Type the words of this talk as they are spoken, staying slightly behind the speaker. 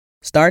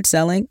Start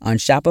selling on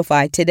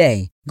Shopify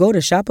today. Go to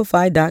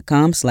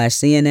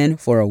shopify.com/CNN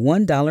for a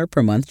 $1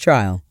 per month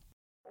trial.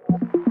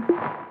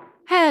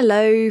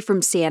 Hello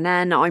from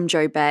CNN, I'm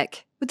Jo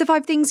Beck, with the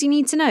 5 things you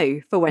need to know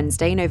for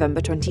Wednesday, November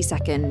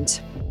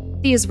 22nd.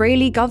 The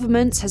Israeli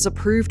government has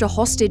approved a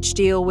hostage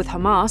deal with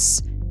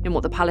Hamas in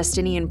what the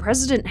Palestinian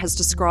president has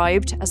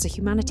described as a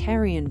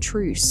humanitarian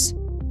truce.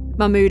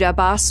 Mahmoud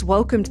Abbas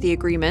welcomed the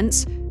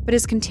agreement, but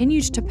has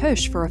continued to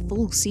push for a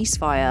full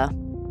ceasefire.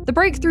 The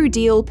breakthrough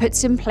deal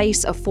puts in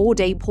place a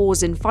 4-day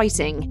pause in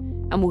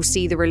fighting and will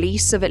see the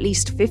release of at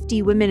least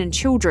 50 women and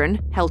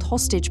children held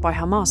hostage by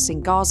Hamas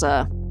in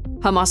Gaza.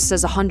 Hamas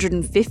says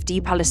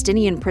 150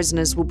 Palestinian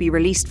prisoners will be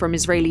released from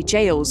Israeli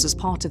jails as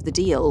part of the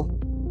deal.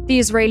 The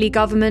Israeli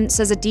government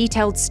says a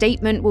detailed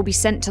statement will be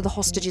sent to the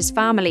hostages'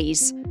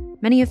 families,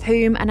 many of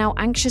whom are now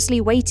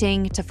anxiously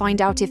waiting to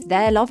find out if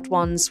their loved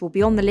ones will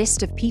be on the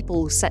list of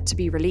people set to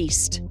be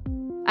released.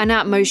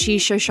 Anat Moshe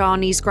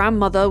Shoshani's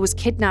grandmother was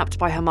kidnapped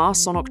by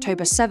Hamas on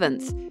October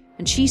 7th,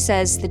 and she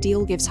says the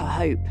deal gives her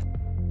hope.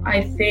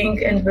 I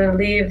think and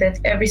believe that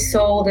every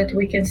soul that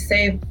we can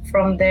save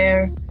from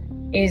there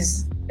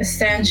is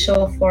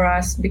essential for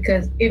us,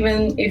 because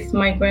even if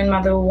my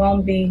grandmother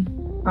won't be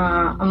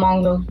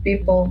among those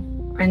people,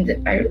 and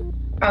I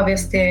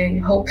obviously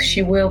hope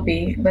she will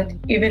be, but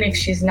even if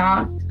she's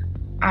not,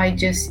 I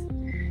just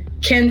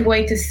can't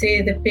wait to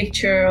see the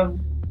picture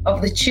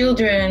of the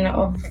children,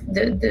 of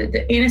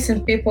the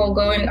innocent people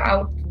going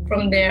out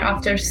from there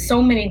after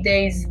so many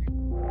days.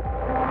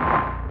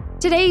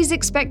 Today's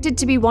expected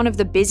to be one of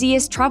the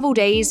busiest travel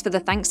days for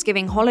the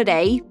Thanksgiving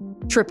holiday.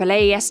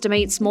 AAA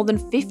estimates more than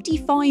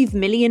 55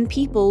 million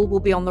people will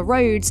be on the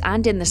roads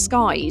and in the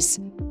skies,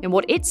 in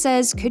what it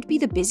says could be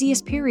the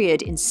busiest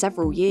period in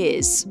several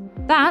years.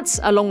 That,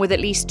 along with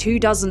at least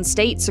 24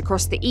 states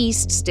across the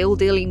East still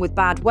dealing with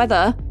bad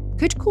weather,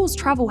 could cause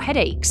travel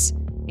headaches,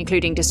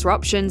 including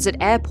disruptions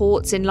at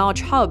airports in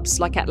large hubs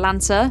like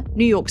Atlanta,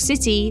 New York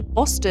City,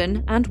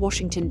 Boston, and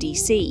Washington,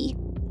 D.C.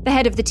 The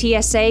head of the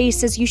TSA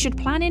says you should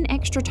plan in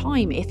extra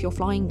time if you're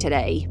flying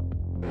today.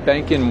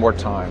 Bank in more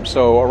time.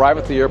 So arrive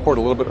at the airport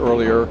a little bit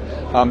earlier.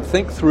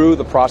 Think through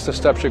the process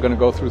steps you're going to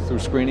go through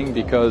screening,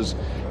 because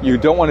you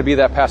don't want to be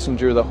that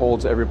passenger that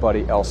holds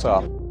everybody else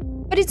up.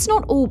 But it's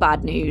not all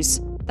bad news.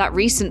 That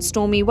recent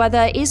stormy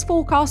weather is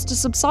forecast to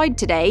subside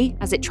today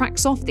as it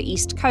tracks off the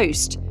East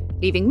Coast,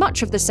 leaving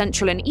much of the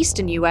central and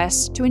eastern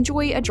US to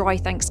enjoy a dry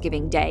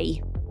Thanksgiving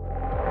day.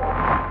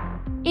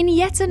 In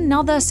yet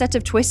another set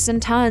of twists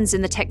and turns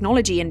in the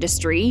technology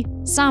industry,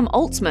 Sam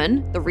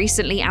Altman, the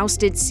recently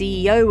ousted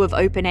CEO of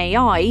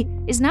OpenAI,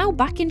 is now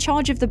back in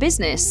charge of the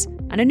business,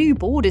 and a new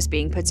board is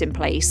being put in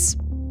place.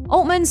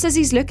 Altman says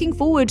he's looking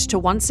forward to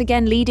once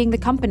again leading the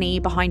company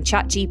behind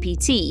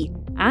ChatGPT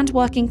and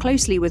working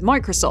closely with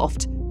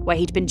Microsoft, where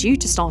he'd been due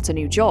to start a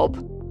new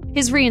job.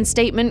 His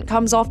reinstatement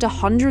comes after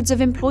hundreds of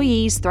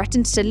employees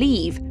threatened to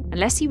leave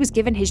unless he was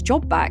given his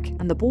job back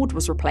and the board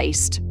was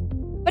replaced.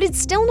 But it's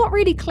still not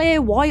really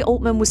clear why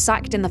Altman was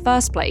sacked in the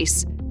first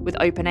place, with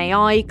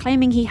OpenAI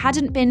claiming he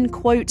hadn't been,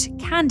 quote,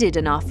 candid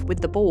enough with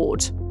the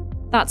board.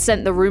 That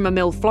sent the rumour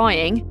mill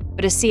flying,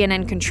 but a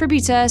CNN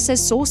contributor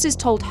says sources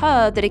told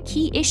her that a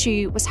key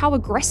issue was how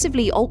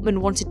aggressively Altman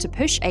wanted to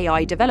push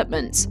AI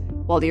development,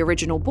 while the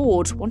original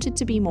board wanted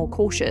to be more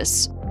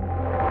cautious.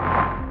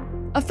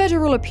 A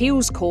federal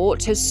appeals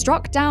court has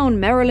struck down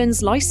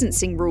Maryland's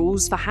licensing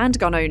rules for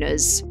handgun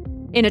owners.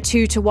 In a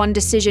 2-1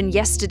 decision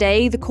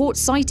yesterday, the court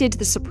cited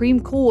the Supreme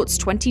Court's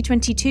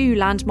 2022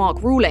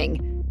 landmark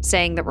ruling,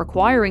 saying that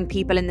requiring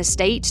people in the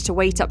state to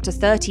wait up to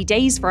 30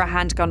 days for a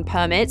handgun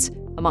permit,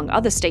 among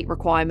other state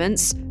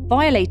requirements,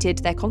 violated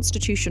their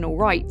constitutional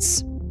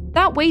rights.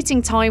 That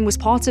waiting time was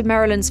part of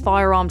Maryland's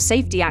Firearms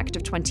Safety Act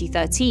of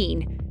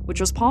 2013, which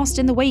was passed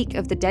in the wake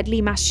of the deadly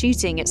mass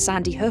shooting at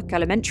Sandy Hook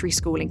Elementary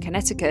School in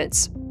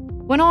Connecticut.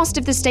 When asked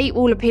if the state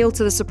will appeal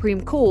to the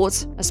Supreme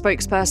Court, a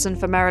spokesperson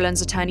for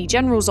Maryland's Attorney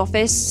General's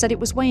office said it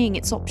was weighing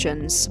its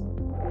options.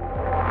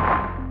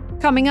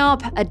 Coming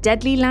up, a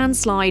deadly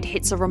landslide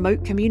hits a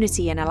remote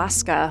community in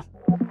Alaska.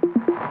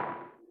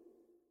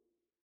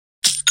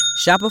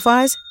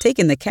 Shopify's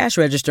taking the cash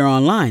register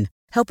online,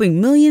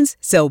 helping millions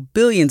sell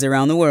billions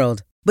around the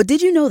world. But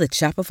did you know that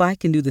Shopify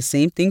can do the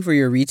same thing for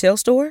your retail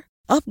store?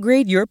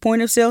 Upgrade your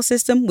point-of-sale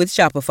system with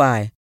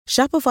Shopify.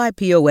 Shopify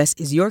POS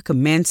is your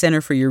command center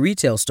for your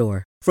retail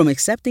store. From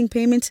accepting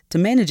payments to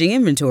managing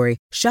inventory,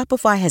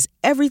 Shopify has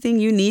everything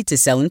you need to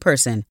sell in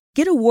person.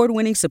 Get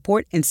award-winning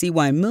support and see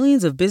why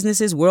millions of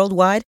businesses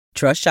worldwide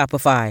trust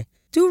Shopify.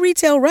 Do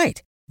retail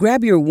right.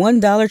 Grab your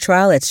 $1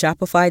 trial at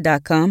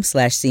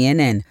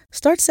shopify.com/CNN.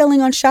 Start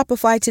selling on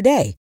Shopify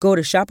today. Go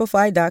to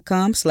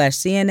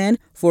shopify.com/CNN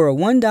for a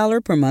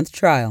 $1 per month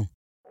trial.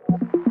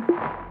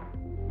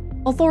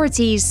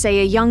 Authorities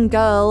say a young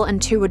girl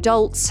and 2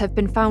 adults have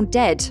been found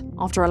dead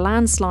after a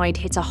landslide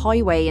hit a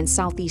highway in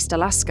southeast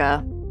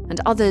Alaska,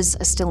 and others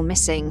are still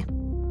missing.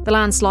 The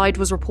landslide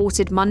was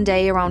reported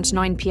Monday around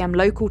 9 p.m.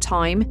 local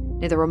time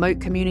near the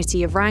remote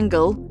community of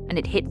Wrangell, and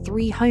it hit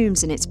 3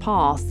 homes in its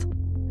path.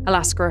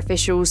 Alaska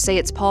officials say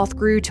its path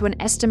grew to an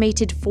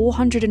estimated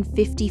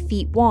 450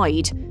 feet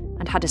wide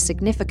and had a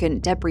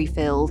significant debris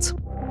field.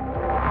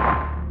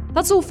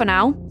 That's all for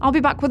now. I'll be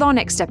back with our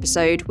next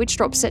episode, which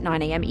drops at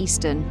 9 a.m.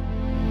 Eastern.